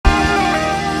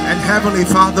Heavenly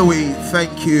Father, we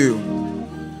thank you.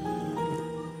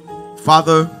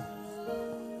 Father,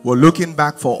 we're looking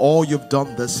back for all you've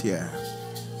done this year,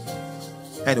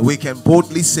 and we can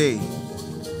boldly say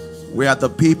we are the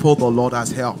people the Lord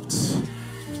has helped.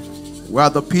 We are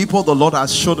the people the Lord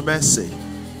has shown mercy.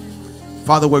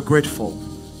 Father, we're grateful.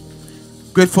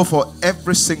 Grateful for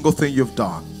every single thing you've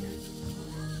done.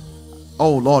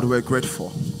 Oh Lord, we're grateful.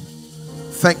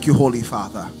 Thank you, Holy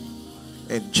Father.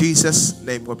 In Jesus'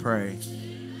 name we pray.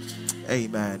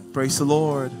 Amen. Praise the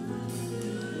Lord.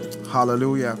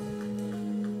 Hallelujah.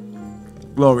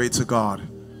 Glory to God.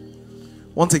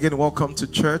 Once again, welcome to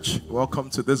church. Welcome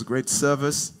to this great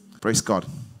service. Praise God.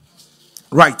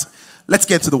 Right. Let's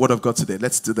get to the word of God today.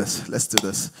 Let's do this. Let's do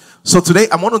this. So today,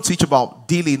 I want to teach about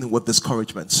dealing with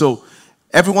discouragement. So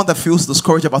everyone that feels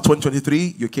discouraged about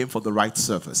 2023, you came for the right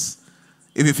service.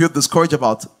 If you feel discouraged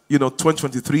about,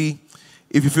 2023,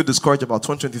 if you feel discouraged about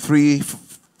 2023,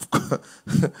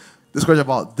 discouraged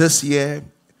about this year,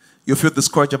 you feel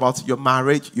discouraged about your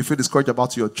marriage, you feel discouraged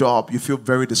about your job, you feel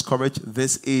very discouraged,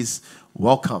 this is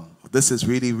welcome. This is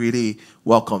really, really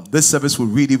welcome. This service will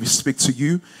really speak to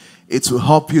you. It will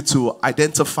help you to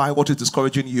identify what is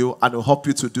discouraging you, and it will help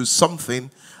you to do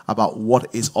something about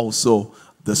what is also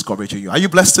discouraging you. Are you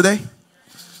blessed today?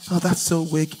 Oh, that's so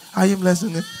weak. Are you blessed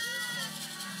in it?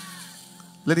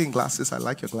 Lady in glasses, I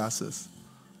like your glasses.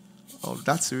 Oh,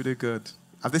 that's really good.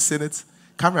 Have they seen it?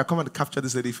 Camera, come and capture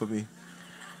this lady for me.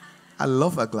 I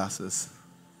love her glasses.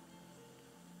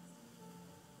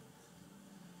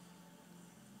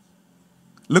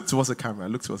 Look towards the camera.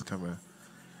 Look towards the camera.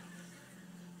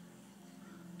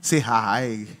 Say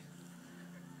hi.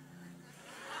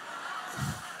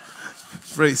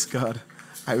 Praise God.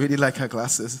 I really like her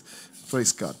glasses.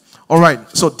 Praise God. All right.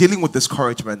 So dealing with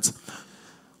discouragement.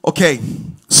 Okay.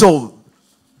 So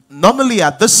normally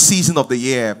at this season of the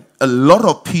year, a lot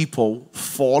of people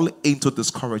fall into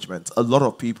discouragement. A lot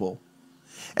of people.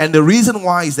 And the reason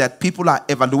why is that people are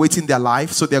evaluating their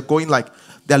life. So they're going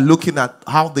they're looking at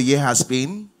how the year has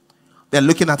been. They're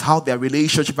looking at how their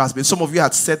relationship has been. Some of you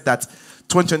had said that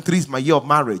 2023 is my year of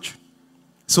marriage.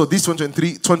 So this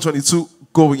 2022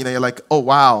 going, and you're like, oh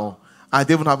wow, I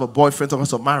didn't even have a boyfriend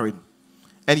unless I'm married.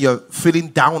 And you're feeling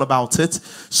down about it.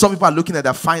 Some people are looking at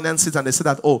their finances and they say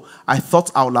that, oh, I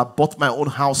thought I would have bought my own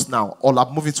house now, or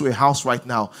I've moved into a house right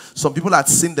now. Some people had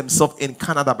seen themselves in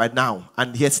Canada by now,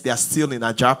 and yet they are still in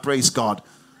Nigeria. Praise God.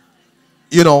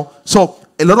 So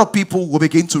a lot of people will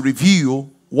begin to review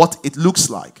what it looks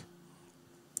like.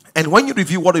 And when you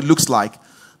review what it looks like,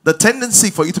 the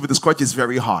tendency for you to be discouraged is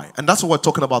very high. And that's what we're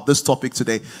talking about this topic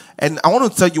today. And I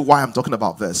want to tell you why I'm talking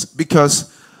about this.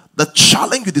 Because the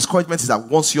challenge with discouragement is that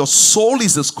once your soul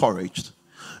is discouraged,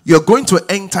 you're going to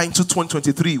enter into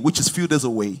 2023, which is few days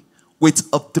away, with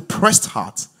a depressed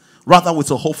heart, rather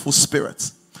with a hopeful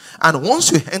spirit. And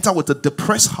once you enter with a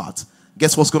depressed heart,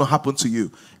 guess what's going to happen to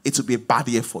you? It will be a bad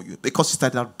year for you because you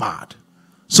started out bad.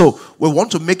 So we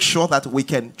want to make sure that we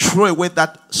can throw away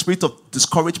that spirit of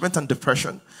discouragement and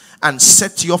depression and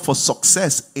set you up for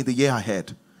success in the year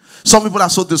ahead. Some people are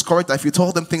so discouraged that if you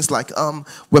told them things like,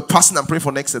 we're fasting and praying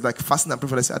for next year, like fasting and praying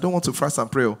for next year, I don't want to fast and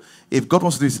pray. If God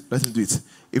wants to do it, let him do it.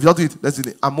 If he doesn't do it, let's do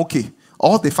it. I'm okay.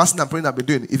 All the fasting and praying I've been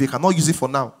doing, if you cannot use it for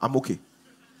now, I'm okay.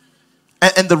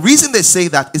 And the reason they say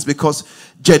that is because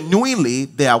genuinely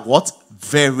they are what?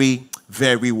 Very,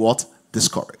 very what?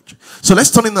 Discouraged. So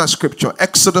let's turn in our scripture.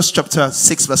 Exodus chapter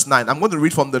 6 verse 9. I'm going to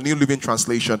read from the New Living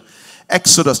Translation.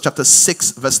 Exodus chapter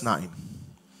 6 verse 9.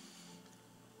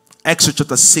 Exodus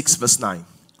chapter 6 verse 9.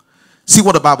 See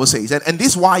what the Bible says. And this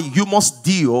is why you must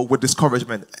deal with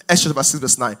discouragement. Exodus chapter 6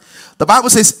 verse 9. The Bible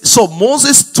says, so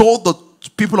Moses told the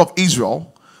people of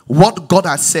Israel what God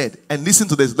had said. And listen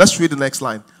to this. Let's read the next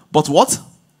line. But what?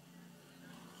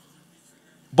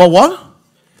 But what?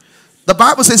 The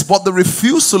Bible says, but they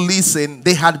refused to listen.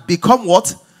 They had become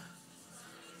what?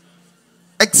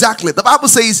 Exactly. The Bible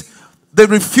says they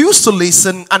refused to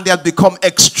listen and they had become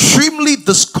extremely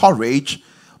discouraged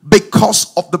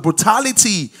because of the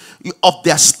brutality of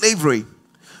their slavery.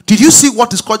 Did you see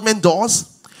what discouragement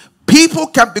does? People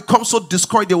can become so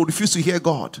discouraged they will refuse to hear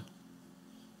God.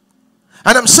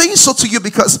 And I'm saying so to you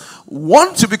because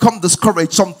once you become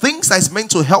discouraged, some things that is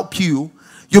meant to help you,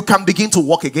 you can begin to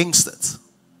work against it.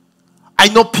 I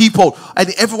know people, and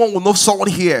everyone will know someone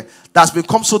here that's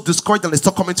become so discouraged and they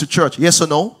stop coming to church. Yes or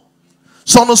no?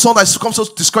 Someone that's become so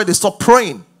discouraged they stop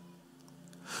praying.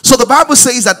 So the Bible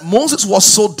says that Moses was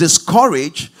so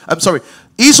discouraged.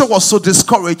 Israel was so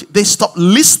discouraged they stopped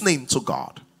listening to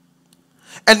God.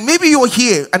 And maybe you're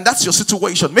here and that's your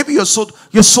situation. Maybe you are so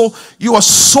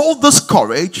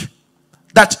discouraged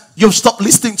that you've stopped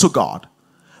listening to God.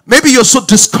 Maybe you're so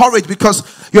discouraged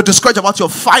because you're discouraged about your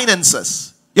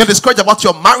finances. You're discouraged about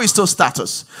your marital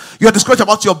status. You're discouraged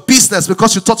about your business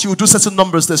because you thought you would do certain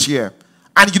numbers this year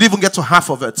and you didn't even get to half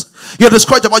of it. You're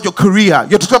discouraged about your career.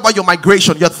 You're discouraged about your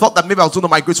migration. You thought that maybe I was going to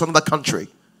migrate to another country.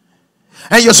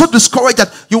 And you're so discouraged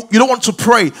that you don't want to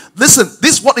pray. Listen,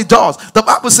 this is what it does. The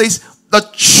Bible says the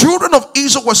children of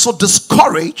Israel were so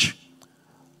discouraged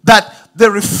that they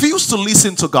refused to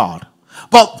listen to God.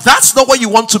 But that's not where you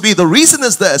want to be. The reason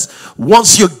is this.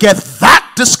 Once you get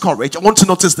that discouraged, I want to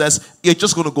notice this, you're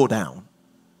just going to go down.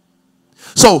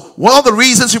 So one of the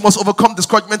reasons you must overcome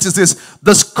discouragement is this.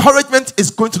 Discouragement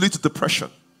is going to lead to depression.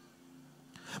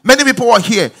 Many people are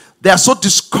here. They are so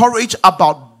discouraged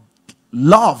about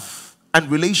love and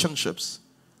relationships.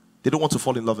 They don't want to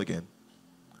fall in love again.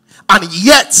 And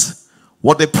yet,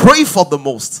 what they pray for the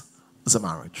most is a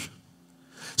marriage.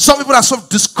 Some people are so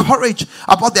discouraged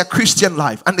about their Christian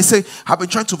life. And they say, I've been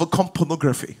trying to overcome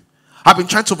pornography. I've been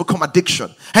trying to overcome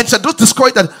addiction. And so those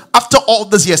discouraged that after all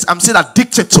these years, I'm still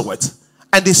addicted to it.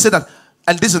 And they say that,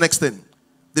 and this is the next thing.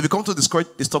 They become too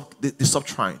discouraged, they stop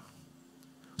trying.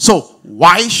 So,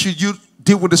 why should you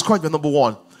deal with discouragement? Number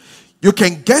one, you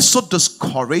can get so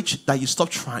discouraged that you stop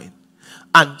trying.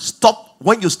 And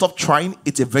when you stop trying,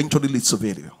 it eventually leads to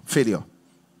failure.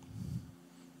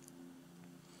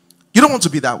 You don't want to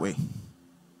be that way.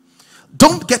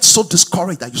 Don't get so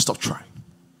discouraged that you stop trying.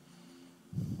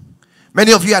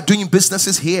 Many of you are doing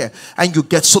businesses here and you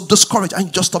get so discouraged and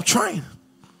you just stop trying.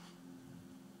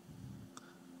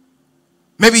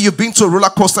 Maybe you've been to a roller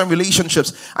coaster in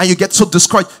relationships and you get so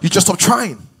discouraged, you just stop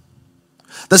trying.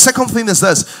 The second thing is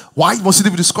this. Why must you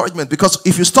live with discouragement? Because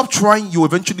if you stop trying, you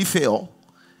eventually fail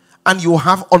and you will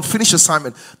have unfinished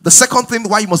assignment. The second thing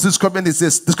why you must do discouragement is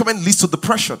this. Discouragement leads to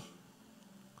depression.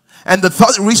 And the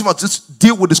third reason why just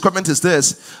deal with discouragement is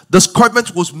this.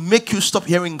 Discouragement will make you stop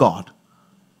hearing God.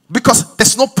 Because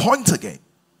there's no point again.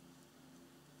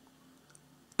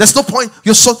 There's no point.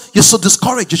 You're so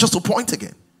discouraged. There's just no point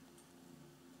again.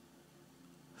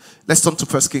 Let's turn to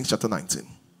 1 Kings chapter 19.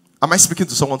 Am I speaking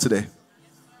to someone today?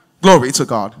 Glory to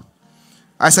God.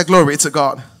 I said glory to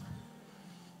God.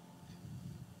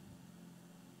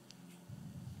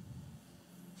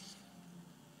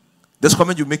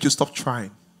 Discouragement will make you stop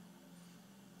trying.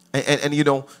 And you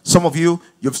know, some of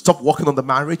you've stopped working on the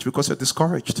marriage because you're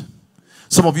discouraged.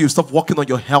 Some of you stopped working on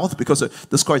your health because you're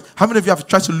discouraged. How many of you have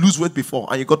tried to lose weight before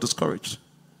and you got discouraged?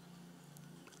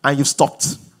 And you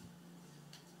stopped.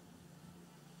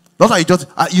 Not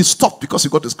that you stopped because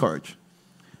you got discouraged.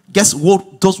 Guess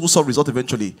what? Those who saw result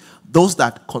eventually. Those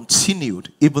that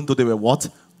continued even though they were what?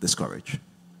 Discouraged.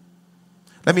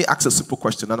 Let me ask a simple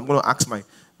question, and I'm going to ask my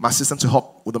assistant to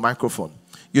help with the microphone.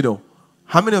 You know,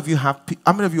 how many of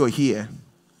you are here?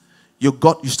 You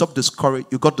got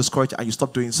discouraged and you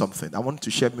stopped doing something. I want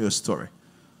you to share with me a story.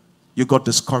 You got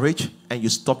discouraged and you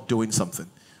stopped doing something.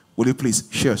 Will you please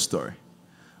share a story?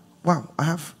 Wow, I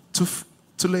have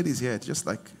two ladies here, just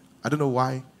like, I don't know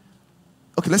why.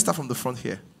 Okay, let's start from the front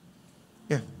here.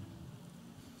 Yeah.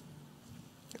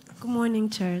 Good morning,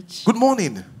 church. Good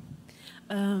morning.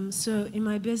 So in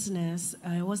my business,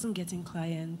 I wasn't getting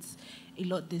clients a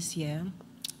lot this year.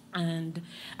 And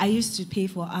I used to pay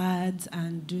for ads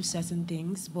and do certain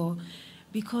things, but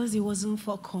because it wasn't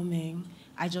forthcoming,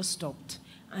 I just stopped.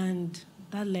 And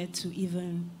that led to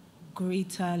even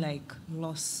greater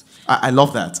loss. I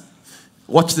love that.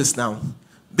 Watch this now.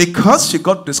 Because she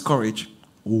got discouraged,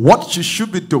 what she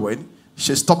should be doing,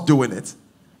 she stopped doing it.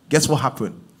 Guess what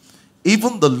happened?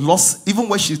 Even the loss, even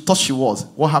where she thought she was,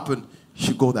 what happened?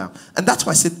 She go down. And that's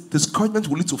why I said discouragement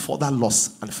will lead to further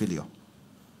loss and failure.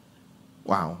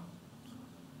 Wow.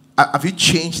 Have you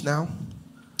changed now?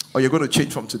 Or you're going to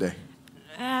change from today?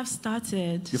 I have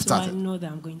started. You've started. I know that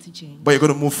I'm going to change. But you're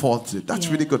going to move forward. That's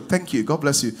really good. Thank you. God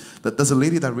bless you. There's a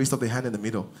lady that raised up their hand in the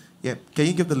middle. Yeah. Can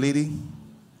you give the lady,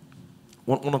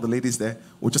 one of the ladies there?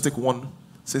 We'll just take one.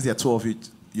 Since there are two of you,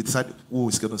 you decide who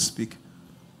is going to speak.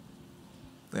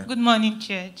 Yeah. Good morning,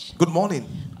 church. Good morning.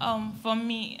 For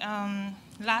me,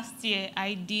 last year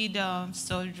I did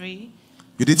surgery.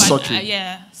 You did surgery?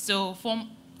 Yeah. So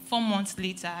 4 months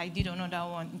later, I did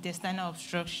another one, intestinal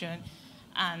obstruction.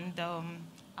 And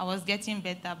I was getting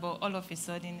better, but all of a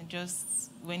sudden it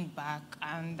just went back.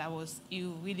 And I was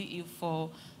really ill for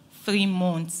 3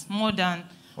 months, more than.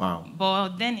 Wow.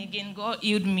 But then again, God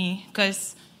healed me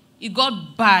because it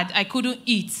got bad. I couldn't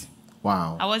eat.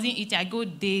 Wow. I wasn't eating. I go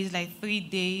days, 3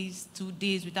 days, 2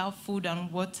 days without food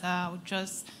and water. I would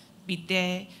just be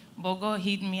there. But God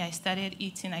healed me. I started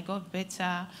eating. I got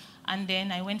better. And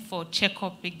then I went for a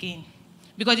checkup again.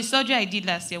 because the surgery I did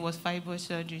last year was fibroid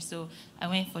surgery. So I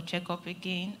went for checkup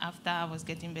again after I was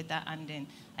getting better, and then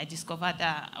I discovered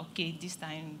that, okay, this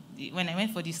time, when I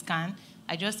went for the scan,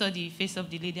 I just saw the face of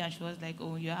the lady, and she was like,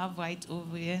 oh, you have white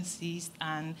ovarian cyst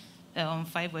and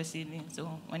fibroid ceiling. So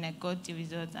when I got the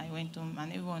results, I went home,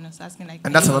 and everyone was asking, like...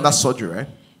 And that's another surgery, right?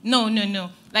 No.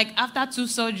 Like, after 2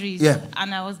 surgeries, yeah.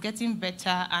 And I was getting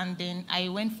better, and then I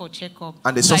went for checkup.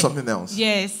 And they saw something else?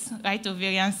 Yes, right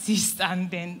ovarian cyst,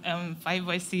 and then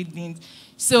fibroid seedlings.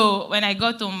 So when I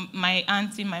got home, my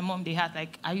auntie, my mom, they had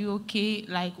like, are you okay?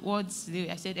 Like, what's the...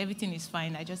 I said, everything is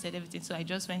fine. I just said everything. So I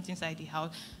just went inside the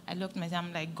house. I looked at myself,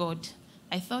 I'm like, God,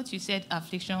 I thought you said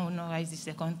affliction will not rise the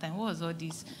second time. What was all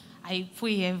this? I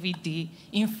pray every day.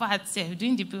 In fact,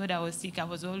 during the period I was sick, I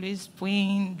was always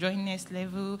praying, join next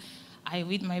level. I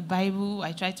read my Bible.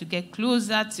 I try to get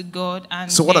closer to God.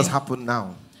 And so what has happened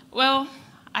now? Well,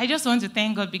 I just want to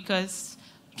thank God because,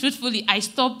 truthfully, I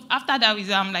stopped. After that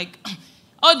result, I'm like,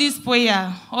 all this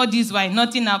prayer, all this why,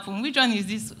 nothing happened. Which one is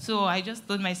this? So I just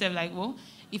told myself, like, well,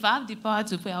 if I have the power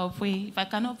to pray, I'll pray. If I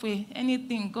cannot pray,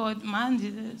 anything, God, man,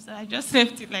 so I just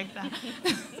left it like that.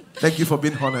 Thank you for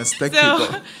being honest. Thank you,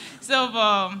 God.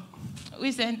 So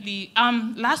recently,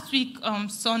 last week,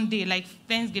 Sunday, like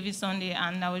Thanksgiving Sunday,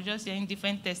 and I was just hearing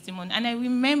different testimony. And I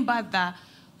remember that,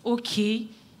 okay,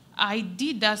 I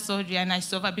did that surgery and I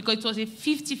survived because it was a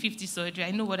 50-50 surgery.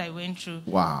 I know what I went through.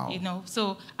 Wow. You know,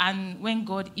 so, and when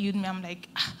God healed me, I'm like,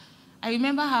 I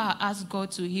remember how I asked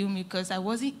God to heal me because I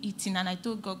wasn't eating, and I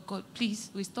told God, God, please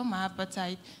restore my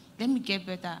appetite. Let me get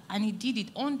better. And he did it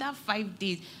under 5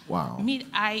 days. Wow.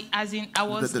 I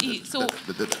was ill. So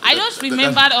I just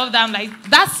remembered all that. I'm like,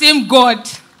 that same God.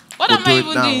 What am I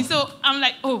even doing? So I'm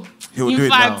like, oh, he will do it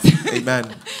now.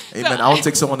 Amen. Amen. I want to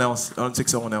take someone else. Amen.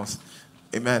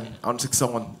 I want to take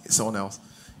someone else.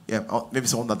 Yeah, maybe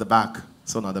someone at the back.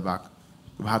 Someone at the back.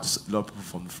 We have a lot of people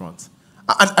from the front.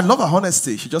 I love her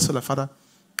honesty. She just said, like, Father,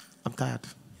 I'm tired.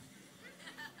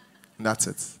 And that's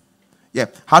it. Yeah.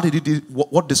 How did you deal?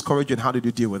 What discouraged you and how did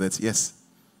you deal with it? Yes.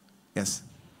 Yes.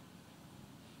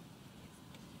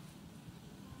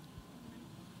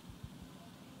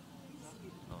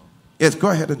 Yes, go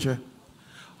ahead and share.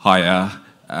 Hi,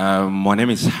 my name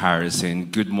is Harrison.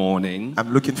 Good morning.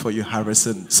 I'm looking for you,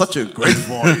 Harrison. Such a great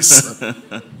voice.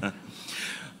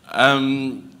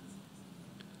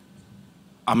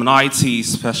 I'm an IT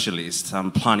specialist.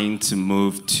 I'm planning to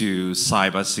move to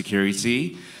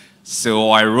cybersecurity. So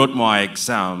I wrote my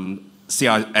exam,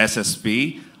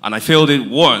 CISSP, and I failed it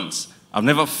once. I've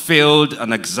never failed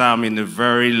an exam in a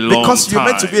very long time. Because you're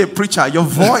meant to be a preacher. Your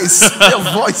voice,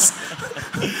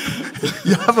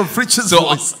 you have a preacher's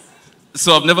voice.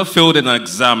 So I've never failed an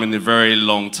exam in a very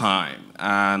long time.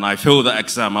 And I failed the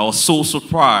exam. I was so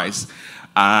surprised.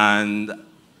 And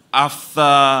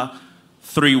after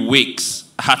 3 weeks,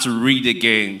 I had to read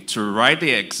again to write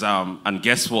the exam, and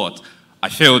guess what? I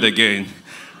failed again.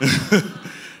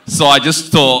 So I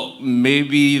just thought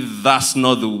maybe that's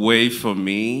not the way for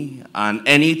me. And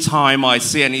anytime I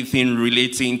see anything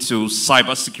relating to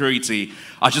cybersecurity,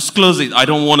 I just close it. I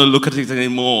don't want to look at it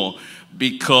anymore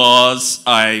because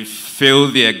I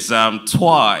failed the exam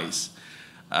twice.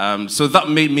 So that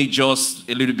made me just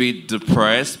a little bit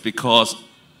depressed because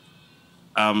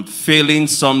failing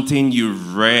something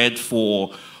you've read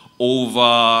for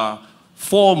over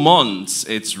 4 months,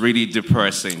 it's really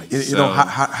depressing. You know,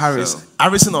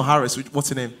 Harrison or Harris,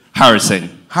 what's your name?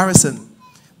 Harrison. Harrison,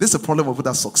 this is a problem of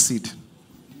people that succeed.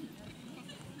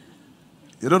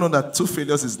 You don't know that 2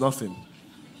 failures is nothing.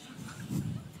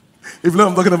 If you know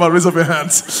what I'm talking about, raise up your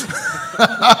hands.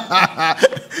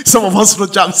 Some of us will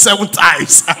jump 7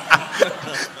 times.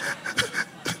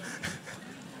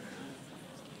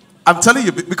 I'm telling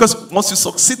you, because once you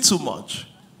succeed too much,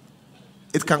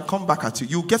 it can come back at you.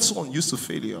 You get so unused to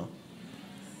failure.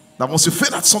 Now, once you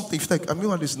fail at something, you think, I mean,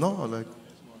 what is not like.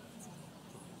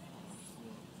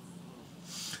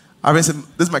 This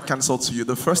is my counsel to you.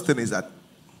 The first thing is that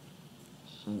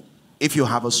if you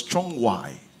have a strong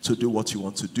why to do what you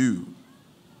want to do,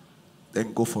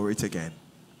 then go for it again.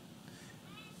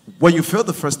 When you failed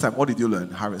the first time, what did you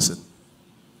learn, Harrison?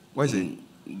 Where is it?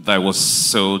 That was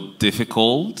so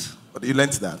difficult. But you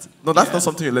learned that. No, that's not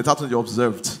something you learned. That's what you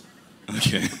observed.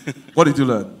 Okay. What did you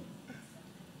learn?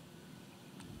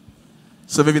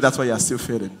 So maybe that's why you're still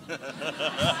failing.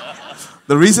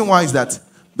 The reason why is that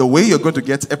the way you're going to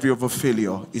get every other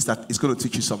failure is that it's going to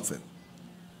teach you something.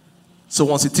 So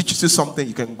once it teaches you something,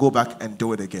 you can go back and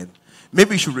do it again.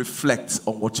 Maybe you should reflect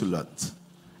on what you learned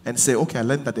and say, okay, I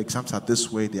learned that the exams are this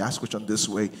way, they ask questions this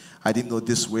way, I didn't know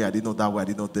this way, I didn't know that way, I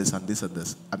didn't know this and this and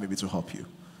this, and maybe to help you.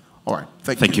 All right,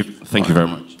 thank you. Thank you very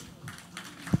much.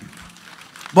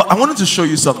 But I wanted to show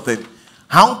you something.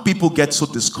 How people get so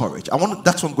discouraged.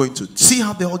 That's what I'm going to. See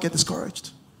how they all get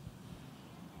discouraged?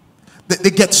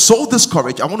 They get so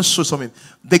discouraged. I want to show something.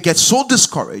 They get so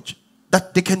discouraged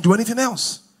that they can't do anything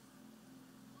else.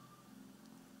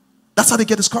 That's how they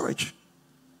get discouraged.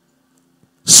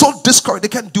 So discouraged, they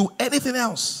can't do anything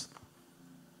else.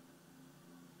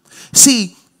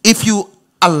 See, if you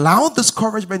allow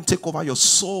discouragement to take over your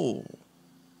soul,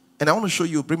 and I want to show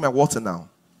you, bring my water now.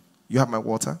 You have my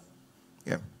water?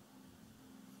 Yeah.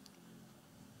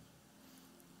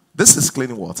 This is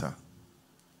clean water.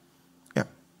 Yeah.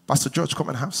 Pastor George, come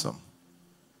and have some.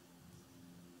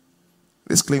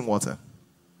 This is clean water.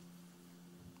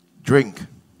 Drink.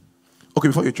 Okay,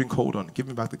 before you drink, hold on. Give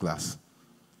me back the glass.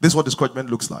 This is what discouragement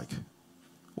looks like.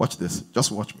 Watch this.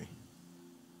 Just watch me.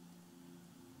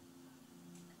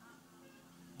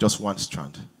 Just one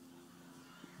strand.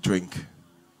 Drink.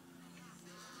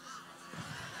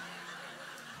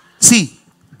 See,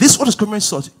 this is what discouragement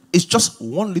is. It's just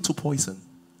one little poison,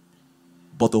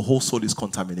 but the whole soul is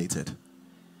contaminated.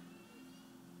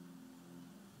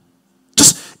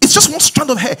 It's just one strand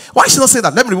of hair. Why should I say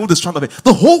that? Let me remove the strand of hair.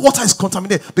 The whole water is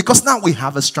contaminated because now we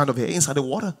have a strand of hair inside the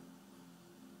water.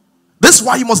 This is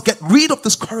why you must get rid of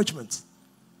discouragement.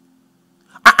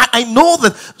 I know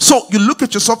that. So you look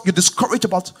at yourself, you're discouraged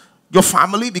about your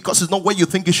family because it's not where you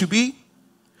think it should be.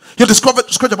 You're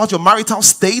discouraged about your marital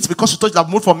state because you thought you have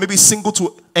moved from maybe single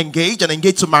to engaged and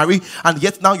engaged to marry, and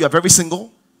yet now you're very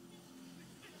single.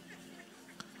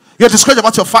 You're discouraged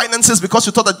about your finances because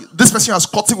you thought that this person has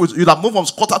squatting with you, have moved from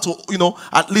squatter to,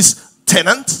 at least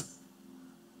tenant.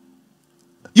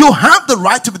 You have the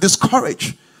right to be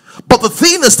discouraged. But the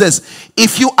thing is this,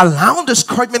 if you allow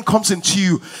discouragement comes into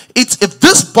you, if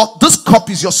this cup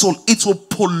is your soul, it will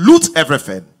pollute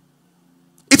everything.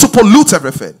 It will pollute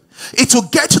everything. It will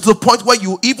get you to the point where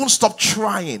you even stop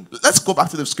trying. Let's go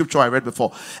back to the scripture I read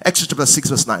before. Exodus chapter 6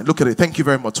 verse 9. Look at it. Thank you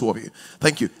very much, two of you.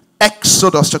 Thank you.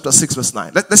 Exodus chapter 6 verse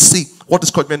 9. Let's see what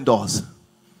discouragement does.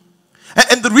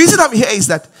 And the reason I'm here is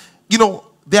that,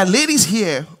 there are ladies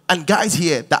here and guys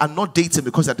here that are not dating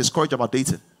because they're discouraged about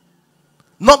dating.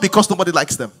 Not because nobody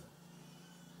likes them.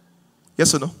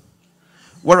 Yes or no?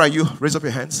 Where are you? Raise up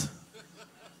your hands.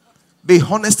 Be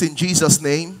honest in Jesus'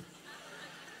 name.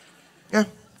 Yeah.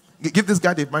 Give this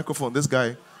guy the microphone. This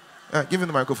guy. Give him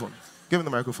the microphone. Give him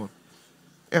the microphone.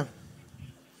 Yeah.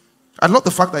 I love the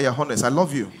fact that you're honest. I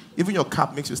love you. Even your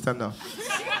cap makes you stand out.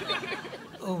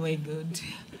 Oh my God.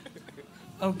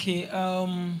 Okay.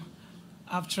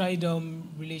 I've tried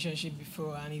relationship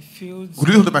before and it feels. Could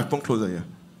you hold the microphone closer here?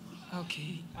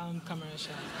 Okay. Camera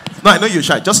shy. No, I know you're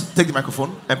shy. Just take the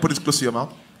microphone and put it close to your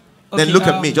mouth. Okay, then look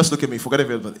at me. Just look at me. Forget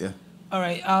everything. Yeah. All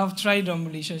right. I've tried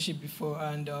relationship before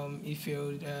and it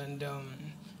failed, and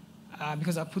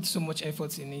because I put so much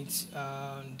effort in it,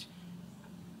 and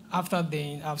after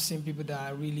then I've seen people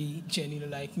that are really genuine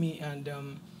like me, and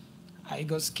I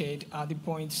got scared at the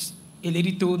point a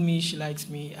lady told me she likes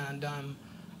me, and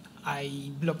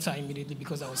I blocked her immediately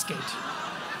because I was scared.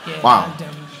 Yeah, wow.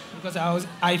 And, because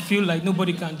I feel like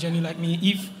nobody can genuinely like me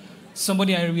if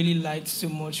somebody I really liked so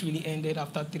much really ended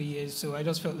after 3 years. So I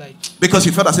just felt like... Because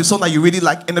you felt as if someone you really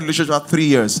liked ended the relationship after 3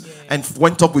 years, yeah, and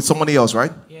went up with somebody else,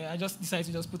 right? Yeah, I just decided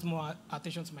to just put more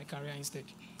attention to my career instead.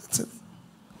 That's it.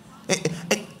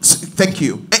 Thank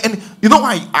you. And you know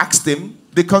why I asked him?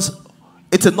 Because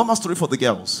it's a normal story for the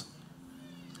girls.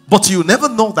 But you never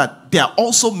know that there are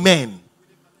also men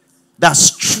that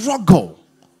struggle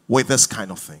with this kind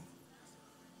of thing.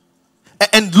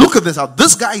 And look at this.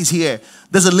 This guy is here.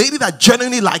 There's a lady that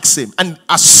genuinely likes him. And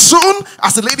as soon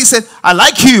as the lady said, I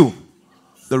like you,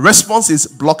 the response is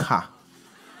block her.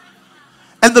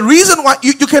 And the reason why,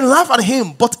 you can laugh at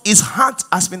him, but his heart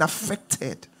has been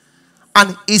affected.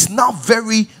 And is now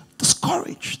very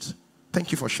discouraged.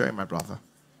 Thank you for sharing, my brother.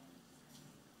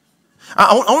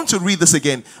 I want to read this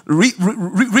again. Read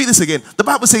this again. The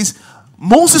Bible says,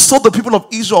 Moses told the people of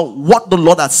Israel what the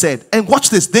Lord had said. And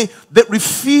watch this. They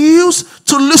refuse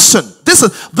to listen.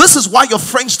 This is why your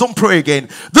friends don't pray again.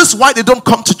 This is why they don't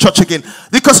come to church again.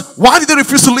 Because why did they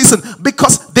refuse to listen?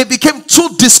 Because they became too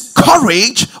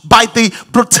discouraged by the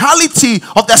brutality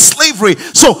of their slavery.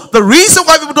 So the reason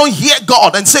why people don't hear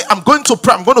God and say, I'm going to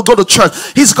pray, I'm going to go to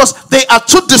church, is because they are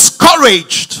too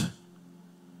discouraged.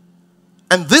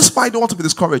 And this is why I don't want to be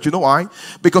discouraged. You know why?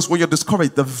 Because when you're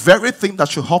discouraged, the very thing that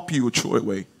should help you throw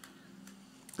away.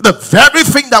 The very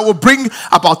thing that will bring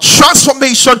about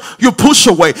transformation, you push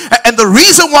away. And the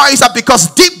reason why is that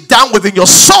because deep down within your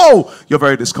soul, you're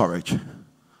very discouraged.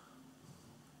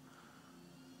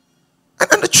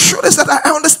 And the truth is that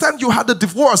I understand you had a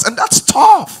divorce, and that's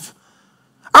tough.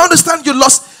 I understand you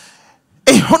lost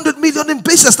 100 million in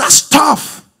business. That's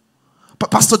tough. But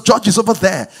Pastor George is over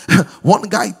there. One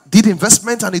guy did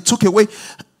investment and he took away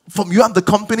from you and the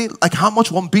company, like how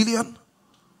much? 1 billion?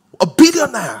 A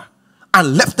billionaire.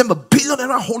 And left them a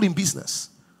billionaire hole in business.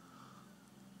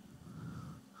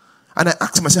 And I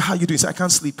asked him, I said, how are you doing? He said, I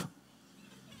can't sleep.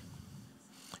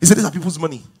 He said, these are people's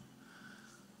money.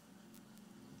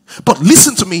 But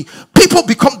listen to me. People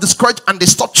become discouraged and they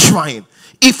stop trying.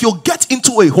 If you get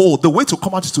into a hole, the way to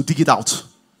come out is to dig it out.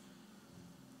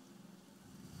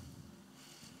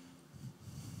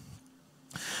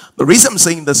 The reason I'm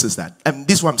saying this is that, and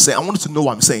this is what I'm saying, I want you to know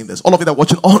why I'm saying this. All of you that are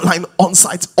watching online,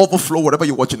 on-site, overflow, whatever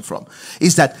you're watching from,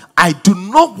 is that I do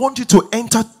not want you to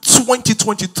enter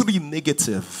 2023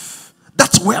 negative.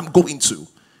 That's where I'm going to.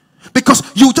 Because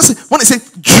you just, when I say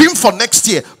dream for next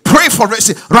year, pray for next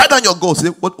year, write down your goals.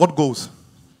 What goals?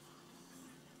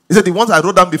 Is it the ones I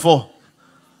wrote down before?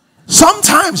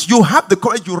 Sometimes you have the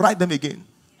courage, you write them again.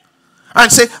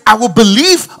 And say, I will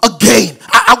believe again.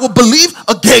 I will believe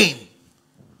again.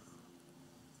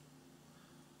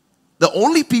 The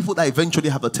only people that eventually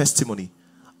have a testimony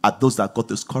are those that got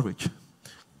discouraged,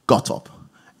 got up,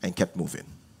 and kept moving.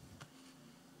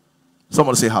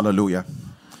 Someone say hallelujah.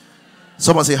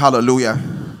 Someone say hallelujah.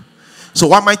 So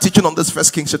why am I teaching on this? 1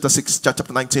 Kings chapter 6,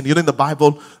 chapter 19. You know, in the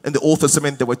Bible, in the Old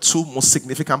Testament, there were two most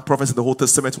significant prophets in the Old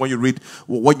Testament when you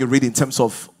read in terms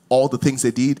of all the things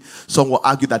they did. Some will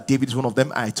argue that David is one of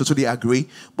them. I totally agree.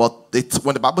 But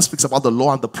when the Bible speaks about the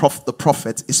law and the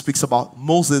prophet, it speaks about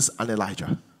Moses and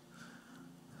Elijah.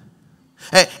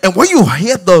 And when you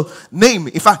hear the name,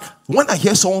 in fact, when I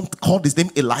hear someone called his name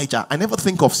Elijah, I never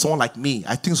think of someone like me.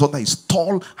 I think someone that is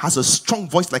tall, has a strong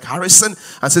voice like Harrison,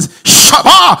 and says,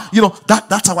 Shaba! You know,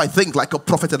 that's how I think, like a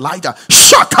prophet Elijah.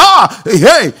 Shaka!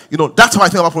 Hey! You know, that's how I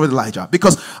think about prophet Elijah.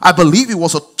 Because I believe he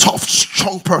was a tough,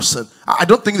 strong person. I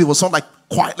don't think he was someone like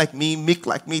quiet like me, meek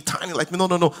like me, tiny like me. No.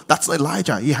 That's not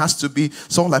Elijah. He has to be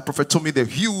someone like Prophet told me they're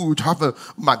huge, have a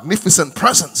magnificent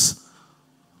presence.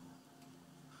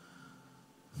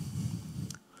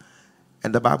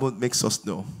 And the Bible makes us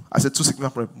know. I said two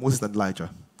significant Moses and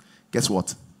Elijah. Guess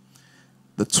what?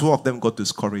 The two of them got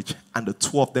discouraged and the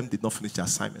two of them did not finish their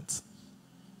assignments.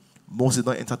 Moses did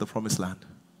not enter the promised land.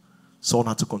 Saul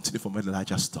had to continue from where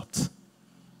Elijah stopped.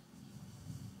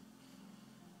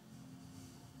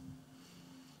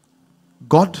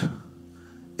 God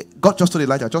just told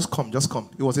Elijah, just come.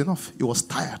 It was enough. He was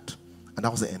tired. And that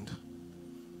was the end.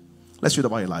 Let's read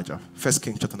about Elijah. 1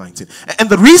 Kings chapter 19. And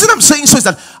the reason I'm saying so is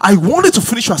that I wanted to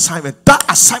finish your assignment. That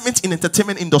assignment in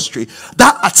entertainment industry.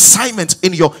 That assignment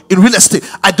in real estate.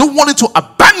 I don't want you to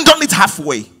abandon it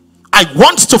halfway. I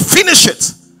want to finish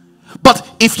it. But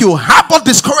if you harbor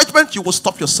discouragement, you will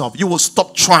stop yourself. You will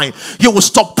stop trying. You will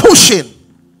stop pushing.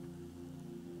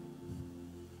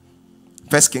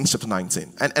 1 Kings chapter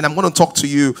 19. And I'm going to talk to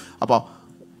you about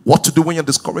what to do when you're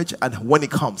discouraged and when it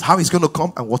comes. How it's going to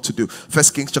come and what to do. 1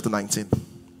 Kings chapter 19. 1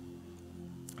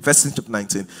 Kings chapter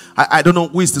 19. I don't know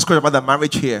who is discouraged about their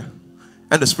marriage here.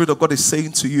 And the Spirit of God is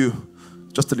saying to you,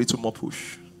 just a little more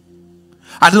push.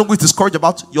 I don't know who is discouraged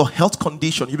about your health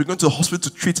condition. You'll be going to the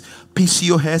hospital to treat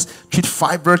PCOS, treat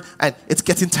fibroid, and it's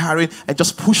getting tiring, and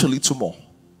just push a little more.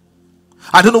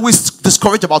 I don't know who is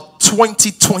discouraged about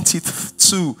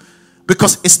 2022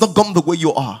 because it's not gone the way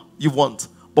you want.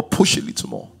 But push a little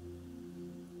more.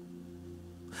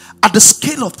 At the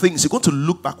scale of things, you're going to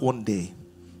look back one day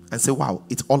and say, wow,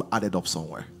 it all added up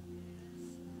somewhere.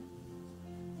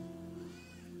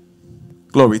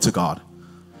 Glory to God.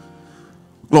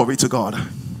 Glory to God.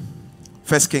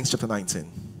 1 Kings chapter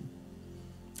 19.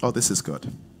 Oh, this is good.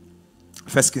 1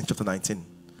 Kings chapter 19.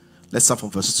 Let's start from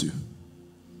verse 2.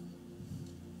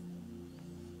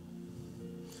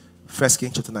 1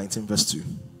 Kings chapter 19, verse 2.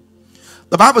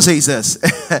 The Bible says this.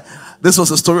 This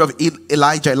was a story of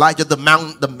Elijah.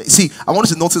 See, I want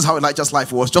you to notice how Elijah's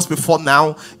life was. Just before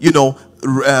now, you know,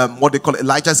 what they call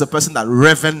Elijah is a person that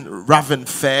raven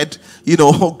fed. You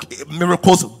know,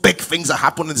 miracles, big things that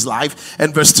happened in his life.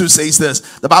 And verse 2 says this.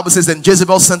 The Bible says, then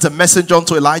Jezebel sent a messenger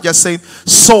unto Elijah, saying,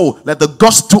 so let the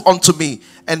gods do unto me,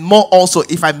 and more also,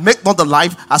 if I make not the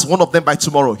life as one of them by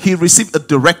tomorrow. He received a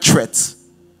direct threat.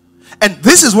 And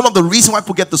this is one of the reasons why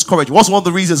people get discouraged. What's one of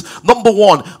the reasons? Number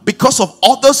one, because of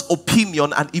others'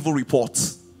 opinion and evil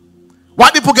reports. Why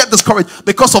do people get discouraged?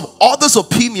 Because of others'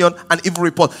 opinion and evil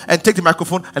report. And take the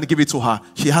microphone and give it to her.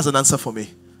 She has an answer for me.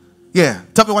 Yeah.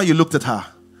 Tell me why you looked at her.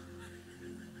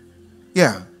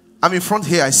 Yeah. I'm in front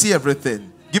here. I see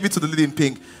everything. Give it to the lady in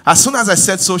pink. As soon as I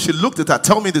said so, she looked at her.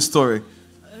 Tell me the story.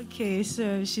 Okay,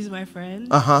 so she's my friend.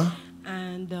 Uh-huh.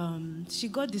 And she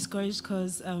got discouraged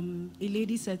because a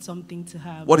lady said something to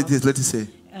her. What did this lady say?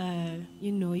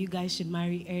 You know, you guys should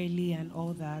marry early and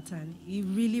all that, and it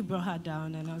really brought her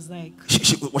down. And I was like,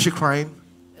 was she crying?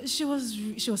 She was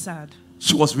sad.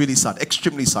 She was really sad,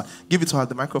 extremely sad. Give it to her,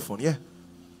 the microphone, yeah.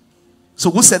 So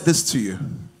who said this to you?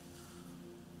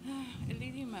 A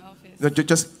lady in my office. No,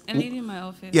 just a lady in my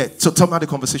office. Yeah. So tell me how the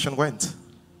conversation went.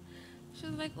 She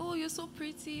was like, "Oh, you're so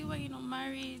pretty when you're not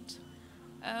married.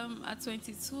 At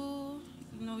 22, you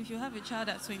know, if you have a child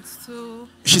at 22."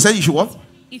 She said you should what?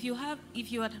 If you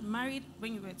had married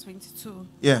when you were 22,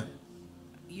 yeah,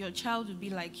 your child would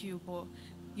be like you, but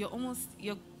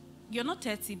you're not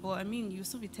 30, but I mean, you'll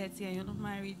still be 30 and you're not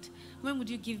married. When would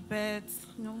you give birth?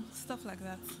 You know, stuff like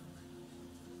that.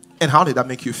 And how did that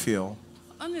make you feel?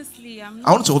 Honestly, I'm not...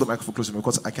 I want to hold the microphone close to me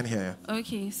because I can hear you.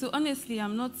 Okay, so honestly,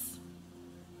 I'm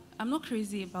not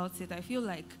crazy about it. I feel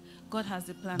like God has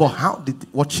a plan. But how did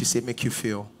what she say make you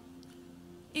feel?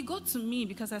 It got to me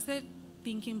because I started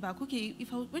thinking back, okay,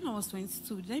 when I was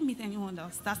 22, did I meet anyone that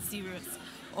was that serious?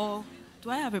 Or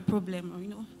do I have a problem? Or, you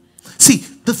know? See,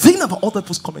 the thing about other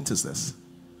people's comments is this.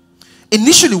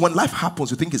 Initially, when life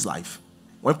happens, you think it's life.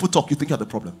 When people talk, you think you have the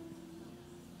problem.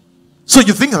 So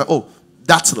you think, oh,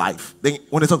 that's life. Then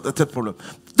when they talk, that's the problem.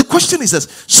 The question is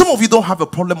this. Some of you don't have a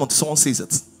problem until someone says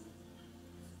it.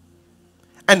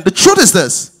 And the truth is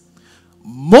this.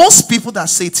 Most people that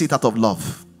say it out of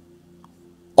love,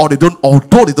 although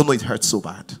they don't know it hurts so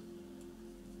bad.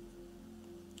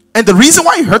 And the reason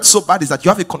why it hurts so bad is that you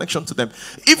have a connection to them.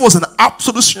 If it was an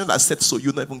absolute stranger that said so,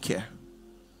 you don't even care.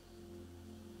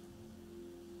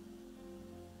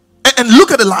 And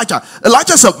look at Elijah.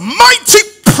 Elijah is a mighty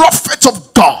prophet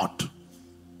of God.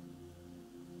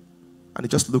 And he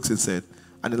just looks and said,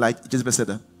 and Jezebel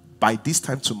said, by this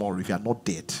time tomorrow, if you are not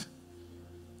dead.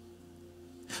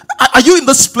 Are you in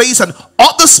this place and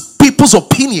other people's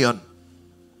opinion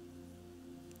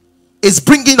is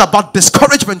bringing about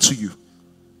discouragement to you?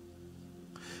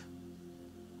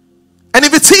 And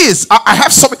if it is, I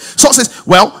have someone says,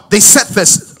 well, they said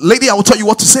this. Lady, I will tell you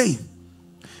what to say.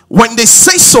 When they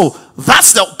say so,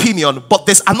 that's their opinion. But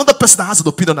there's another person that has an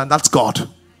opinion, and that's God.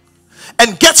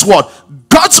 And guess what?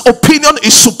 God's opinion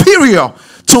is superior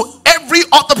to every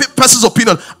other person's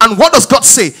opinion. And what does God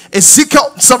say?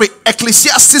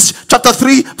 Ecclesiastes chapter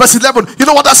 3 verse 11. You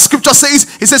know what that scripture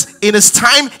says? It says, in his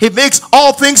time, he makes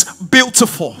all things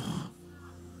beautiful.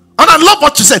 And I love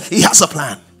what you said. He has a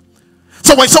plan.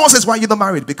 So when someone says, why are you not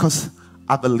married? Because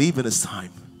I believe in his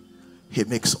time, he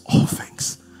makes all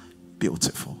things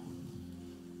beautiful.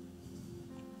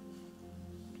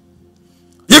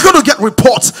 You're going to get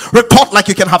report like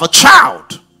you can have a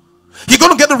child. You're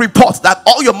going to get a report that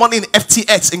all your money in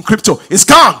FTX, in crypto, is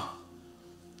gone.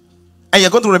 And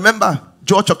you're going to remember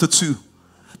Joel chapter 2,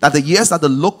 that the years that the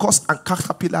locust and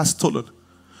caterpillar has stolen,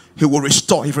 he will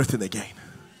restore everything again.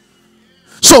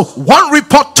 So one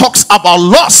report talks about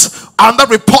loss, another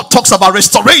report talks about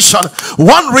restoration.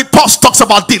 One report talks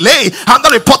about delay,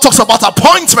 another report talks about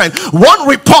appointment. One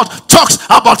report talks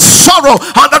about sorrow,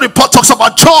 another report talks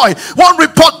about joy. One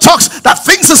report talks that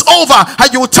things is over,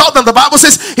 and you will tell them, the Bible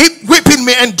says, weeping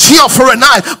may endure for a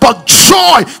night, but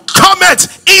joy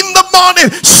cometh in the morning.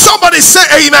 Somebody say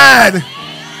amen.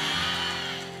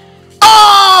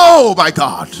 Oh my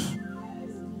God.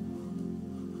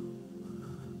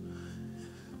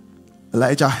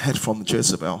 Elijah heard from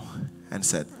Jezebel and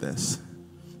said this.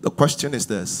 The question is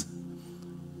this.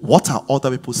 What are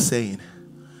other people saying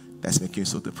that's making you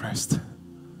so depressed?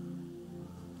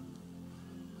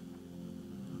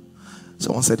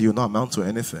 Someone said you'll not amount to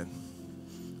anything.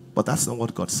 But that's not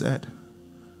what God said.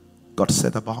 God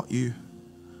said about you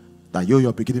that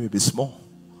your beginning may be small.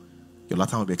 Your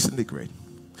latter will be exceedingly great.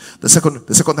 The second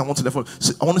thing I want to level,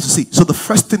 I wanted to see. So the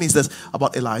first thing is this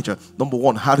about Elijah. Number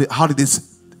one, how did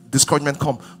this discouragement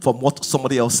come from what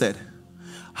somebody else said?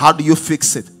 How do you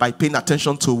fix it? By paying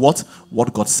attention to what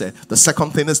God said. The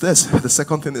second thing is this.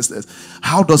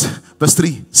 How does verse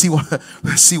 3 see what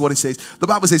it says? The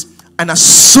Bible says, and as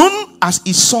soon as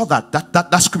he saw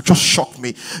that scripture shocked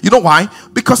me. You know why?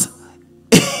 Because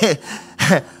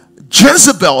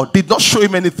Jezebel did not show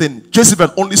him anything. Jezebel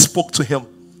only spoke to him,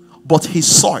 but he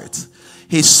saw it.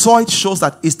 He saw it shows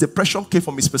that his depression came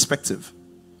from his perspective.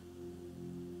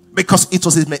 Because it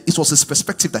was his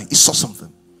perspective that he saw something.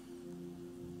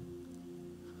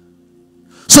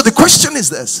 So the question is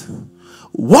this.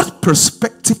 What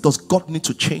perspective does God need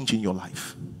to change in your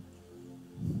life?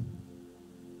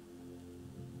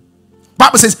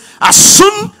 Bible says, as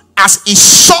soon as he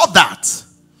saw that,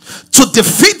 to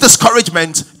defeat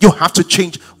discouragement, you have to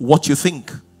change what you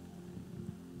think.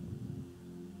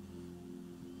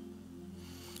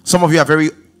 Some of you are very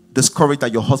discouraged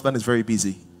that your husband is very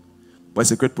busy, but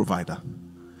he's a great provider?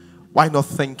 Why not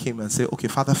thank him and say, okay,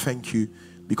 Father, thank you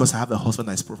because I have a husband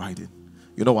that is providing?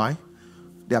 You know why?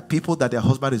 There are people that their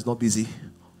husband is not busy,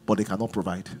 but they cannot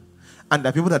provide. And there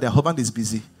are people that their husband is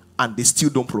busy and they still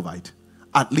don't provide.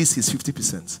 At least he's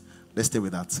 50%. Let's stay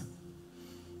with that.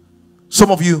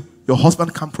 Some of you, your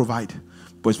husband can't provide,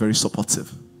 but he's very supportive.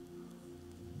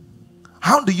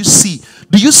 How do you see?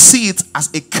 Do you see it as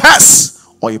a curse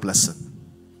or a blessing?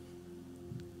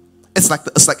 It's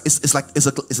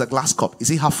a glass cup. Is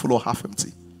it half full or half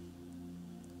empty?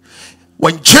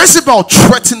 When Jezebel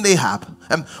threatened Ahab,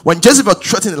 and when Jezebel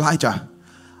threatened Elijah,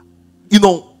 you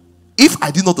know, if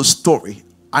I didn't know the story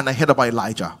and I heard about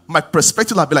Elijah, my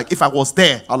perspective would be like, if I was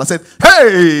there, I would have said,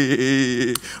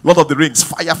 hey, Lord of the Rings,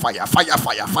 fire, fire, fire,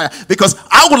 fire, fire. Because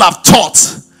I would have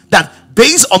thought that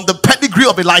based on the pedigree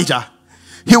of Elijah,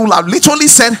 he would have literally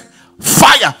said,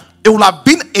 fire. It would have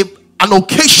been an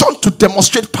occasion to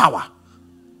demonstrate power.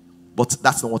 But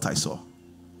that's not what I saw.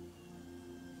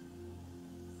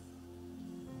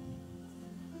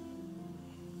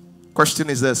 Question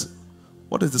is this: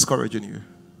 what is discouraging you?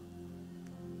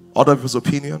 Other people's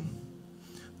opinion?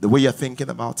 The way you're thinking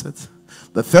about it?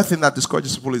 The third thing that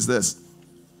discourages people is this.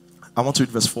 I want to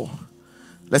read verse 4.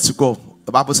 Let's go.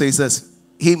 The Bible says this: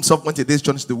 he himself went a day's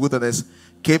journey to the wilderness,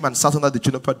 came and sat under the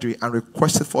juniper tree and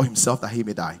requested for himself that he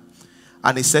may die.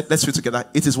 And he said, let's read together.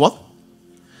 It is what?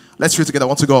 Let's read together. I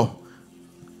want to go.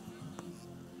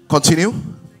 Continue.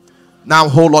 Now,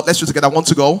 hold on. Let's read together. I want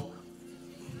to go.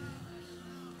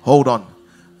 Hold on.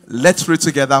 Let's read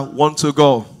together. Want to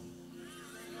go.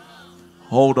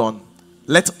 Hold on.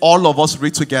 Let all of us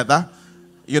read together.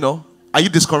 You know, are you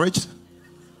discouraged?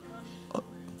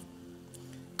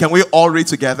 Can we all read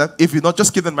together? If you're not,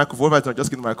 just give the microphone. If not,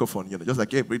 just give the microphone. You know, just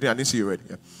like, hey, reading. I need to see you ready.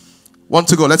 Yeah. Want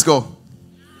to go. Let's go.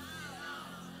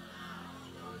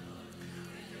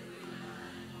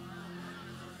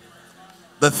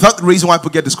 The third reason why people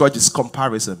get discouraged is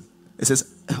comparison. It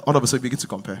says, all of a sudden, begin to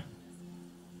compare.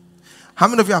 How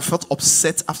many of you have felt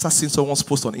upset after seeing someone's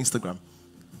post on Instagram?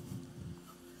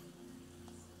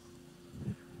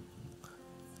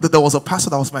 There was a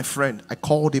pastor that was my friend. I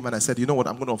called him and I said, you know what,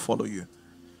 I'm going to follow you.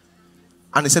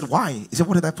 And he said, why? He said,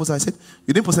 what did I post? I said,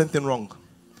 you didn't post anything wrong.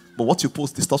 But what you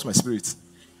post distorts my spirit.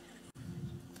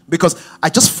 Because I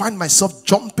just find myself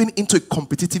jumping into a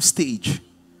competitive stage.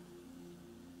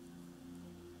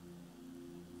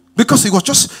 Because it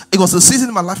was a season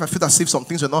in my life I feel as if some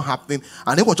things were not happening.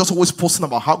 And they were just always posting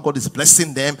about how God is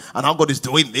blessing them and how God is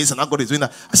doing this and how God is doing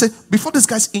that. I said, before this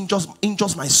guy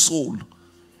injures my soul.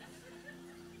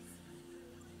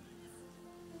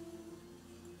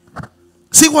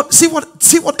 See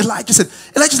what Elijah said.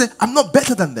 Elijah said, I'm not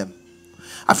better than them.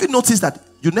 Have you noticed that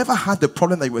you never had the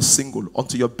problem that you were single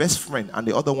until your best friend and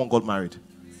the other one got married?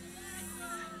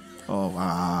 Oh,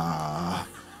 wow.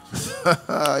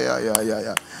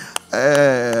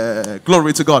 yeah.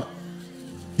 Glory to God.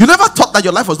 You never thought that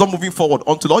your life was not moving forward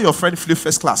until all your friends flew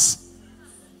first class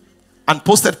and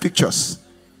posted pictures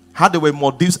how they were in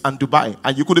Maldives and Dubai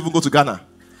and you couldn't even go to Ghana.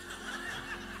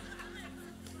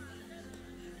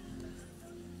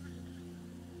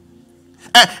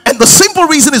 And the simple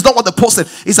reason is not what they posted,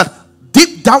 is that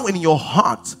deep down in your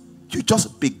heart you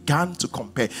just began to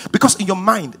compare. Because in your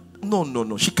mind,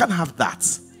 no, she can't have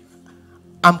that.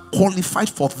 I'm qualified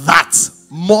for that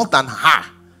more than her.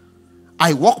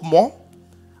 I work more.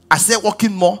 I say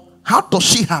working more. How does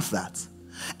she have that?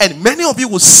 And many of you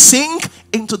will sink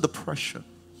into depression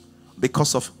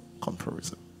because of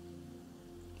comparison.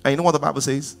 And you know what the Bible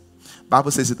says? The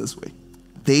Bible says it this way: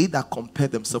 they that compare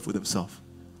themselves with themselves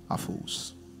are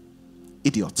fools,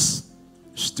 idiots,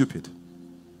 stupid.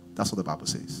 That's what the Bible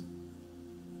says.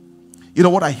 You know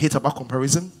what I hate about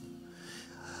comparison?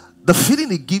 The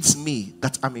feeling it gives me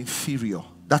that I'm inferior.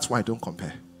 That's why I don't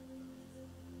compare.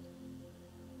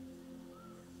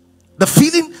 The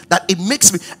feeling that it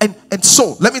makes me, and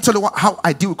so let me tell you how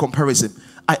I deal with comparison.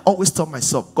 I always tell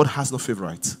myself, God has no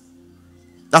favorite.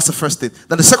 That's the first thing.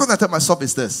 Then the second thing I tell myself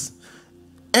is this: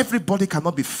 everybody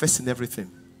cannot be first in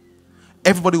everything.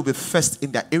 Everybody will be first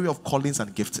in their area of callings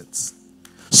and giftings.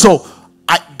 So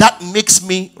that makes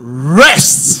me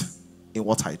rest in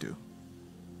what I do.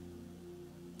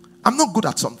 I'm not good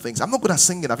at some things. I'm not good at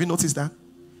singing. Have you noticed that?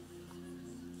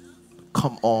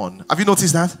 Come on. Have you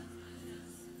noticed that?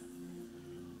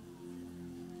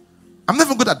 I'm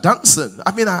never good at dancing.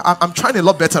 I mean, I'm trying a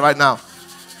lot better right now.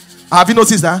 Have you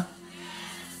noticed that?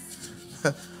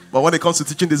 But when it comes to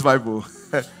teaching this Bible,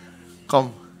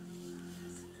 come.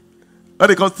 When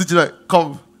it comes to teaching,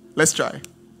 come, let's try.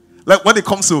 Like when it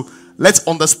comes to, let's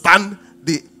understand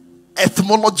the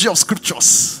etymology of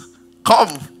scriptures.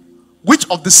 Come. Which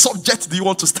of the subjects do you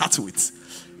want to start with?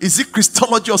 Is it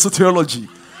Christology or soteriology?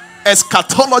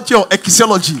 Eschatology or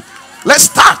ecclesiology? Let's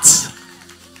start.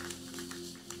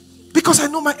 Because I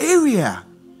know my area.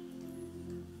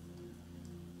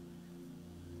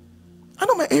 I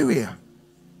know my area.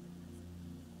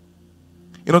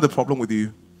 You know the problem with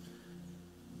you?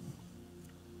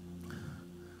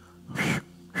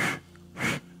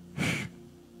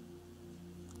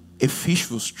 A fish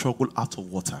will struggle out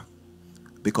of water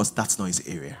because that's not his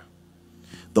area.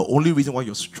 The only reason why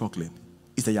you're struggling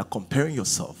is that you're comparing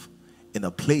yourself in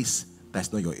a place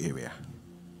that's not your area.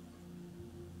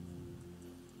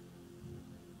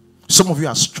 Some of you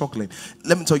are struggling.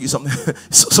 Let me tell you something.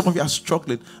 Some of you are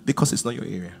struggling because it's not your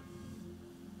area.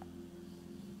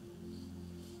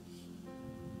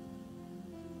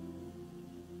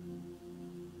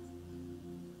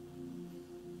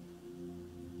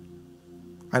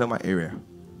 I know my area.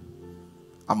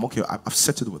 I'm okay. I've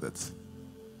settled with it.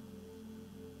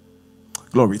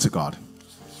 Glory to God.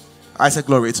 I said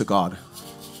glory to God.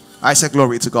 I said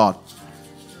glory to God.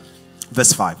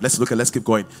 Verse 5. Let's keep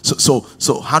going.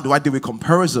 So how do I deal with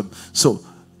comparison? So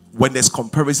when there's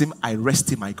comparison, I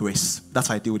rest in my grace. That's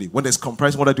how I deal with it. When there's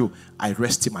comparison, what I do? I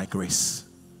rest in my grace.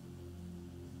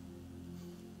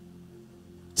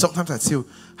 Sometimes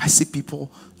I see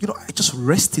people, I just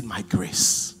rest in my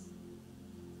grace.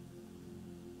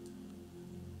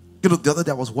 The other day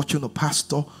I was watching a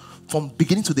pastor from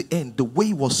beginning to the end, the way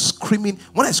he was screaming.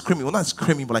 When I screaming,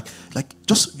 but like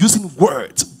just using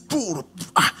words.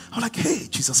 I'm like, hey,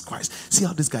 Jesus Christ, see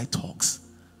how this guy talks.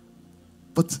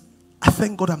 But I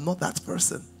thank God I'm not that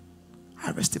person.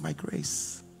 I rest in my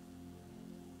grace.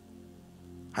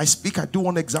 I do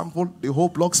one example, the whole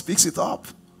blog speaks it up.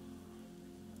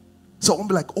 So I won't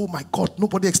be like, oh my God,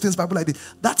 nobody extends Bible like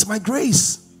this. That's my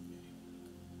grace.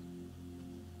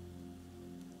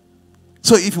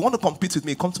 So if you want to compete with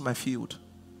me, come to my field.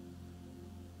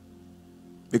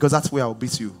 Because that's where I'll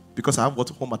beat you. Because I have what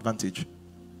home advantage.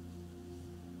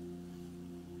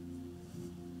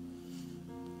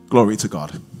 Glory to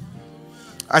God.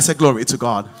 I said glory to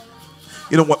God.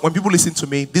 When people listen to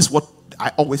me, this is what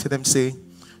I always hear them say.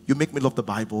 You make me love the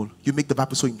Bible. You make the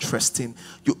Bible so interesting.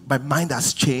 My mind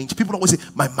has changed. People always say,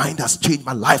 my mind has changed.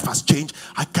 My life has changed.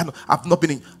 I've not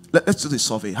been in. Let's do this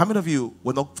survey. How many of you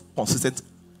were not consistent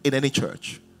in any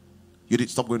church? You did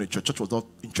stop going to church. Church was not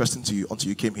interesting to you until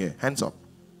you came here. Hands up.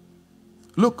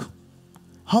 Look,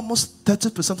 almost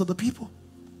 30% of the people.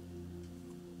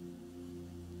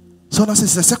 So now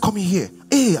says, I said, come in here.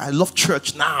 Hey, I love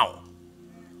church now.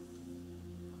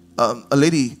 A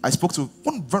lady I spoke to,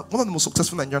 one of the most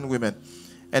successful Nigerian women,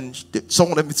 and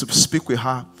someone wanted me to speak with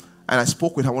her, and I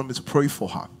spoke with her, wanted me to pray for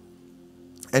her.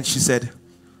 And she said,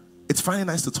 it's finally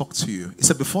nice to talk to you. He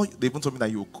said, before they even told me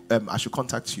that I should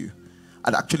contact you,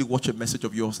 I'd actually watched a message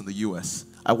of yours in the US.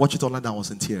 I watched it online and I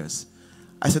was in tears.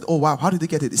 I said, oh wow, how did they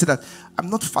get it? He said that I'm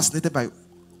not fascinated by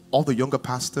all the younger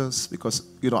pastors because,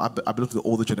 I belong to the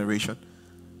older generation.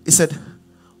 He said,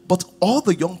 but all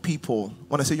the young people,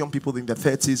 when I say young people in their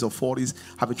 30s or 40s,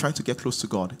 have been trying to get close to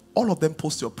God. All of them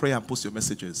post your prayer and post your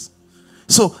messages.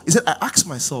 So he said, I asked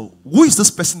myself, who is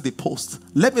this person they post?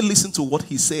 Let me listen to what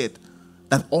he said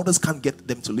that others can't get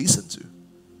them to listen to.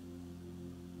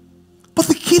 But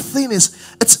the key thing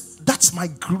is, that's my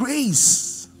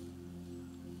grace.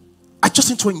 I just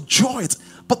need to enjoy it.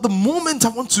 But the moment I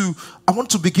want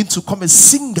to begin to become a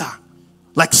singer,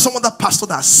 like some other pastor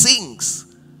that sings,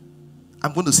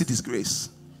 I'm going to see this grace.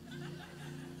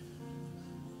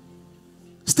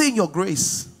 Stay in your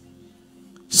grace.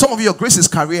 Some of your grace is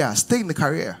career. Stay in the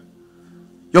career.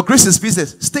 Your grace is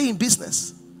business. Stay in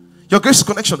business. Your grace is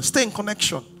connection. Stay in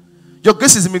connection. Your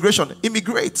grace is immigration.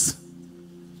 Immigrate.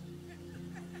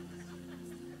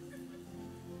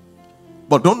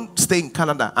 But don't stay in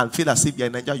Canada and feel as if you're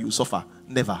in Nigeria, you suffer.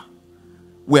 Never.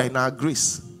 We are in our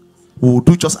grace. We will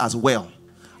do just as well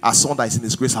as someone that is in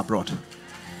his grace abroad.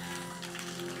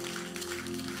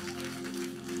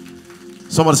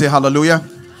 Someone say hallelujah.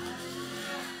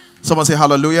 Someone say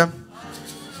hallelujah.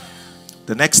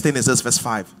 The next thing is this, verse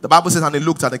 5. The Bible says, and he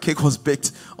looked, and the cake was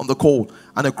baked on the coal,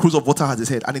 and a cruse of water had his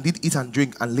head. And he did eat and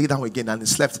drink, and lay down again, and he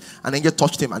slept. And an angel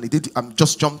touched him, and he did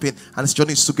just jump in, and his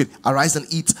journey took it. Arise and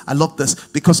eat. I love this,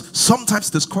 because sometimes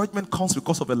discouragement comes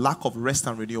because of a lack of rest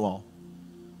and renewal.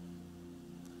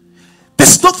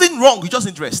 There's nothing wrong, you just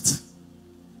need rest.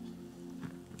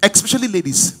 Especially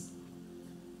ladies.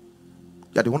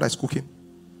 You're the one that's cooking.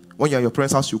 When you're at your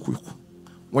parents' house, you cook.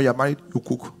 When you're married, you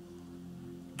cook.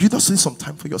 You just need some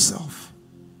time for yourself.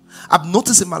 I've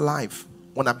noticed in my life,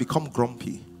 when I become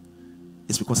grumpy,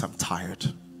 it's because I'm tired.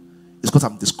 It's because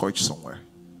I'm discouraged somewhere.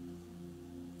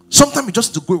 Sometimes you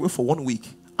just to go away for 1 week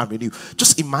and renew.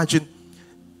 Just imagine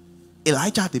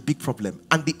Elijah had a big problem,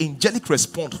 and the angelic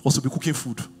response was to be cooking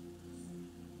food.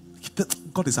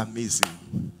 God is amazing.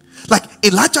 Like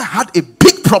Elijah had a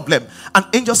big problem, and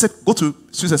angel said, go to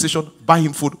Suicide Station, buy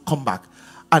him food, come back.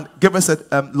 And Gabriel said,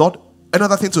 Lord,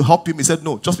 another thing to help him. He said,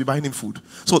 no, just be buying him food.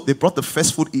 So they brought the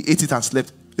first food, he ate it and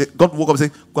slept. God woke up and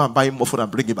said, go and buy him more food and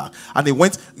bring it back. And he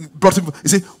went, brought him, he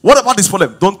said, what about this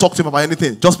problem? Don't talk to him about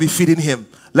anything. Just be feeding him.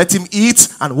 Let him eat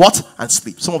and what? And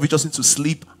sleep. Some of you just need to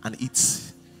sleep and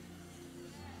eat.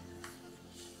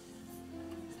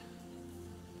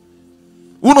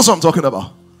 Who knows what I'm talking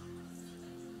about?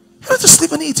 You have to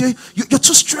sleep and eat. You're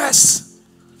too stressed.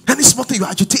 Any small thing, you're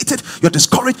agitated, you're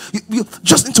discouraged. You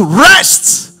just need to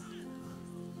rest.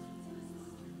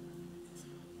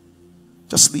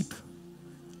 Just sleep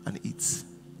and eat.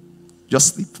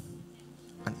 Just sleep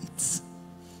and eat.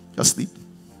 Just sleep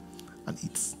and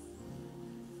eat.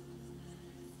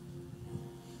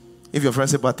 If your friend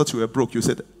said, but I thought you were broke, you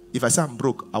said, if I say I'm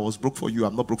broke, I was broke for you,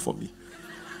 I'm not broke for me.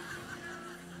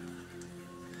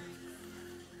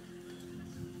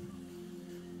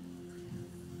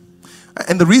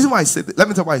 And the reason why I said, let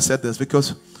me tell you why I said this,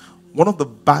 because one of the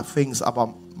bad things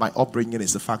about my upbringing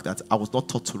is the fact that I was not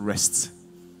taught to rest.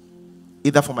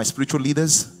 Either from my spiritual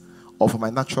leaders or from my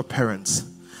natural parents.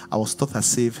 I was taught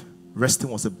as if resting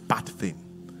was a bad thing.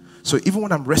 So even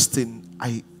when I'm resting,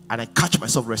 I catch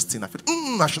myself resting, I feel,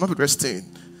 I should not be resting.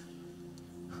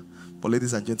 But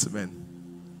ladies and gentlemen,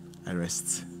 I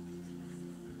rest.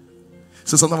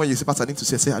 So sometimes when you say, Pastor, I need to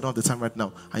say, I don't have the time right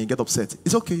now, and you get upset.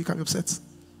 It's okay, you can be upset.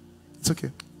 It's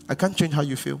okay. I can't change how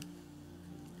you feel.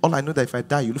 All I know that if I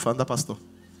die, you look for another pastor.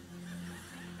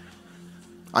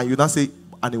 And you now say,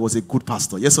 and he was a good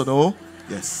pastor. Yes or no?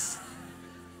 Yes.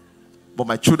 But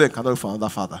my children cannot look for another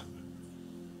father.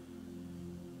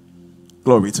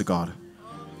 Glory to God.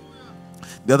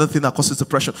 The other thing that causes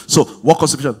depression. So, what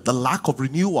causes depression? The lack of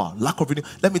renewal. Lack of renewal.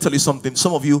 Let me tell you something.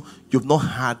 Some of you, you've not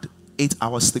had 8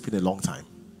 hours sleep in a long time.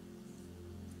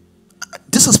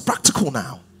 This is practical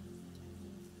now.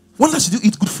 When last did you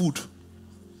eat good food?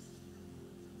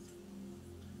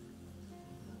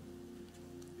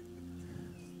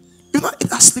 You've not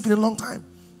had sleep in a long time.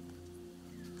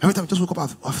 Every time you just wake up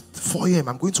at 4 a.m.,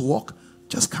 I'm going to work.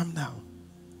 Just calm down.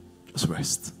 Just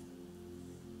rest.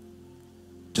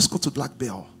 Just go to Black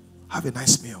Bell. Have a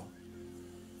nice meal.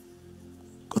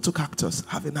 Go to Cactus.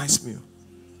 Have a nice meal.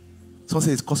 Someone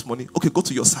says it costs money. Okay, go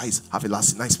to your size. Have a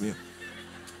nice meal.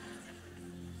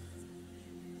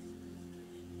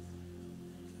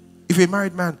 If you're a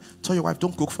married man, tell your wife,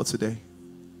 don't cook for today.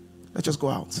 Let's just go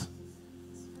out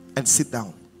and sit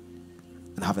down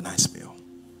and have a nice meal.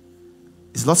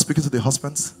 Is the Lord speaking to the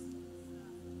husbands?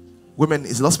 Women,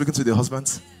 is the Lord speaking to the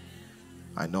husbands?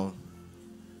 I know.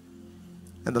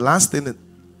 And the last thing, not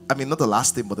the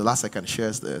last thing, but the last I can share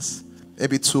is this.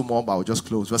 Maybe 2 more, but I'll just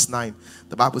close. Verse 9.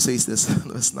 The Bible says this.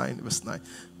 Verse 9.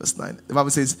 The Bible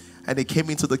says, and they came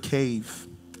into the cave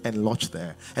and lodged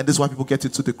there. And this is why people get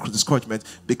into the discouragement,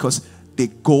 because they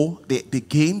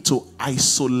begin to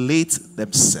isolate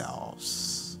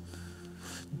themselves.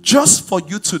 Just for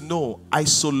you to know,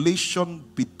 isolation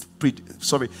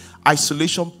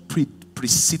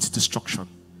precedes destruction.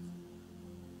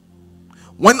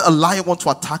 When a lion wants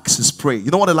to attack his prey, you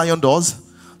know what a lion does?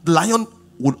 The lion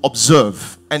will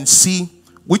observe and see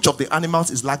which of the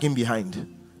animals is lagging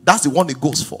behind. That's the one it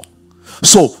goes for.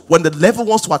 So when the devil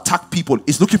wants to attack people,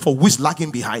 it's looking for who is lagging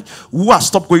behind, who has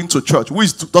stopped going to church, who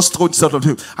is just going to serve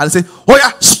him, and they say, oh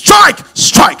yeah, strike.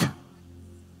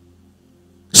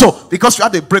 So because you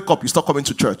had a breakup, you stop coming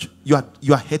to church. You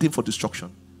are heading for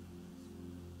destruction.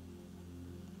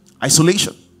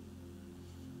 Isolation.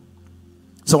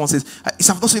 Someone says,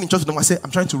 I've not seen in church no more. I say,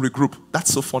 I'm trying to regroup.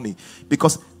 That's so funny.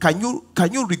 Because can you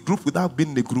regroup without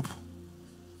being in a group?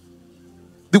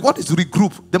 The word is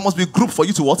regroup. There must be a group for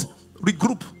you to what?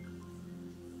 Regroup.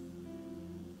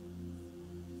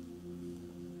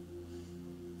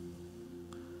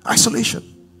 Isolation.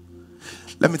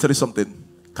 Let me tell you something.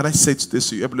 Can I say this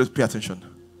to you? Everybody pay attention.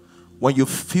 When you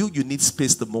feel you need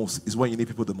space the most is when you need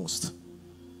people the most.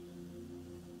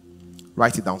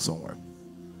 Write it down somewhere.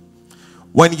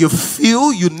 When you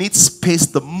feel you need space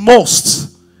the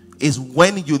most is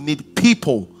when you need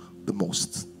people the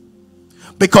most.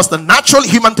 Because the natural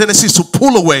human tendency is to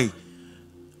pull away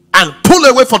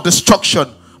for destruction,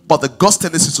 but the God's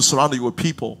tendency is to surround you with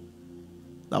people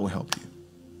that will help you.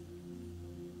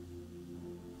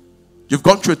 You've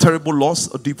gone through a terrible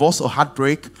loss, a divorce, or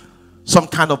heartbreak, some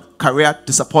kind of career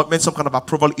disappointment, some kind of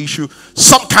approval issue,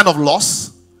 some kind of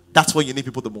loss. That's where you need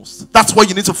people the most. That's where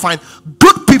you need to find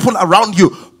good people around you,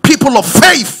 people of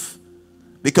faith,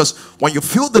 Because when you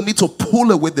feel the need to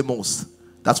pull away the most,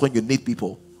 that's when you need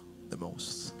people the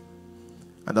most.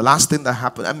 And the last thing that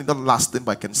happened, I mean, not the last thing,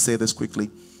 but I can say this quickly.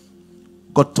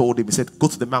 God told him, he said, go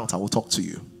to the mount, I will talk to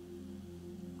you.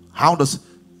 How does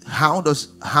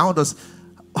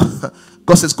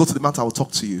God says, go to the mount, I will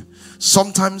talk to you.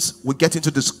 Sometimes we get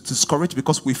into discouraged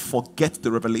because we forget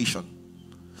the revelation.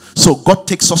 So God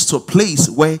takes us to a place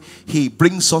where he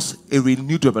brings us a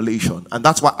renewed revelation. And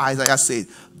that's why Isaiah said,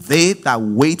 they that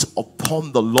wait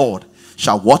upon the Lord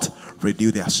shall what?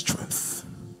 Renew their strength.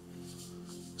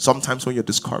 Sometimes when you're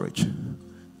discouraged,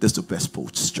 this is the best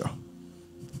posture.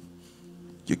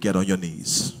 You get on your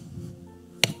knees,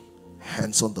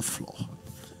 hands on the floor,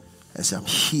 and say, I'm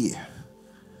here.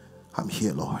 I'm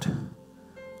here, Lord.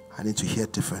 I need to hear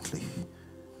differently.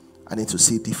 I need to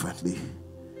see differently.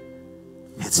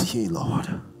 It's here, Lord.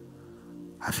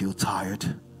 I feel tired.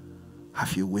 I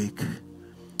feel weak.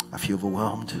 I feel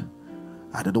overwhelmed.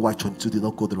 I don't know why 22 did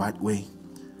not go the right way.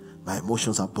 My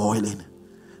emotions are boiling.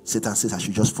 Satan says I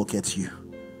should just forget you.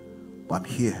 But I'm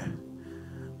here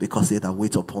because they that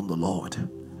wait upon the Lord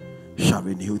shall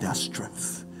renew their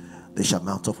strength. They shall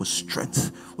mount up with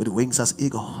strength, with wings as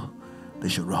eagle. They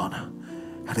shall run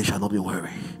and they shall not be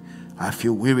weary. I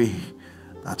feel weary.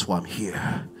 That's why I'm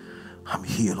here. I'm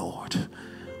here, Lord.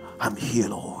 I'm here,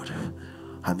 Lord.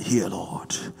 I'm here,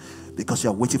 Lord. Because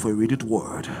you're waiting for a renewed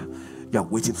word. You're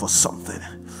waiting for something.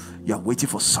 You're waiting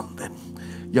for something.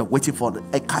 You're waiting for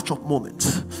a catch-up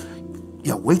moment.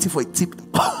 You're waiting for a tipping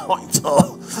point.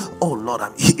 Oh Lord,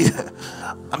 I'm here.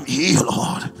 I'm here,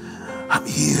 Lord. I'm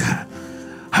here.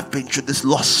 I've been through this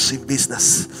loss in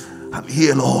business. I'm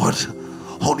here, Lord.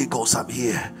 Holy Ghost, I'm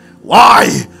here.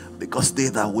 Why? Because they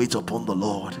that wait upon the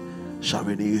Lord shall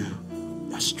renew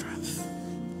their strength.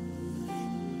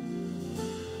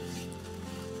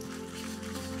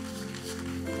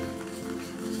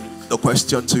 The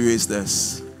question to you is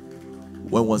this: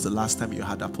 when was the last time you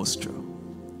had that posture?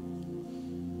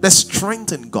 There's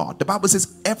strength in God. The Bible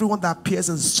says everyone that appears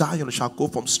in Zion shall go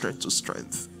from strength to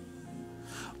strength.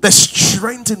 There's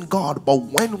strength in God, but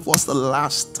when was the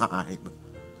last time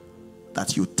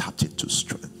that you tapped into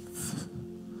strength?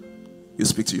 You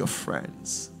speak to your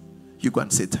friends, you go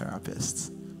and say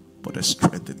therapists, but there's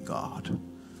strength in God.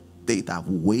 They that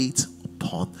wait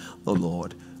upon the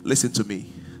Lord. Listen to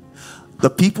me. The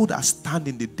people that stand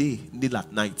in the day kneel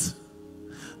at night.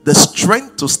 The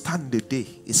strength to stand in the day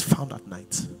is found at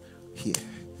night. Here.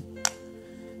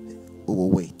 We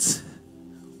will wait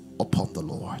upon the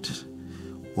Lord.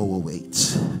 We will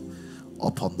wait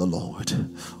upon the Lord.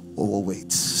 We will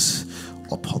wait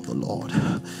upon the Lord.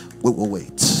 We will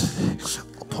wait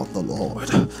upon the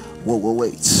Lord. We will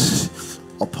wait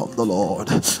upon the Lord.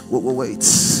 We will wait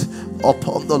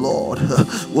upon the Lord.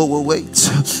 We will wait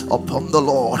upon the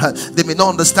Lord. They may not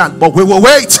understand, but we will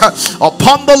wait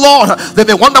upon the Lord. They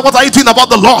may wonder, what are you doing about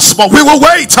the loss? But we will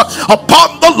wait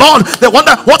upon the Lord. They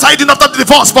wonder, what are you doing after the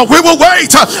divorce? But we will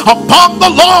wait upon the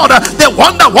Lord. They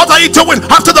wonder, what are you doing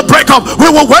after the breakup? We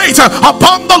will wait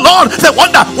upon the Lord. They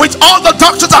wonder, with all the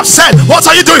doctors have said, what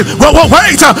are you doing? We will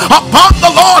wait upon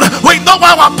the Lord. We know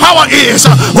where our power is.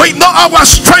 We know our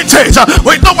strength is.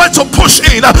 We know where to push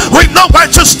in. We know where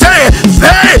to stay.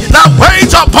 They that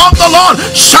wait upon the Lord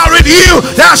shall renew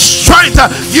their strength.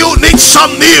 You need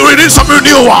some new, you need some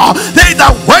renewal. They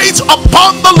that wait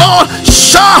upon the Lord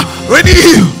shall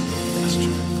renew.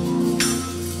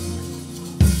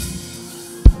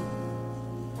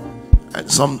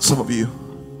 And some of you,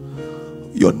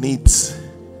 your needs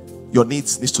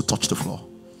needs to touch the floor.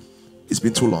 It's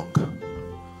been too long.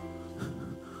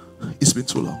 It's been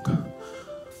too long.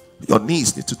 Your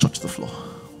knees need to touch the floor.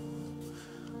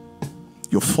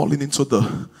 You're falling into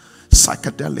the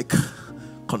psychedelic,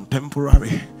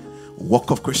 contemporary walk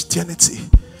of Christianity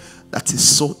that is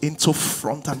so into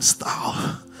front and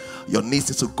style. Your knees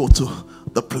need to go to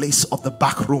the place of the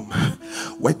back room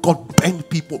where God bends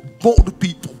people, mold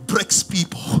people, breaks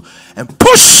people, and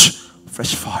push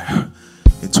fresh fire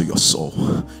into your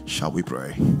soul. Shall we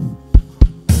pray?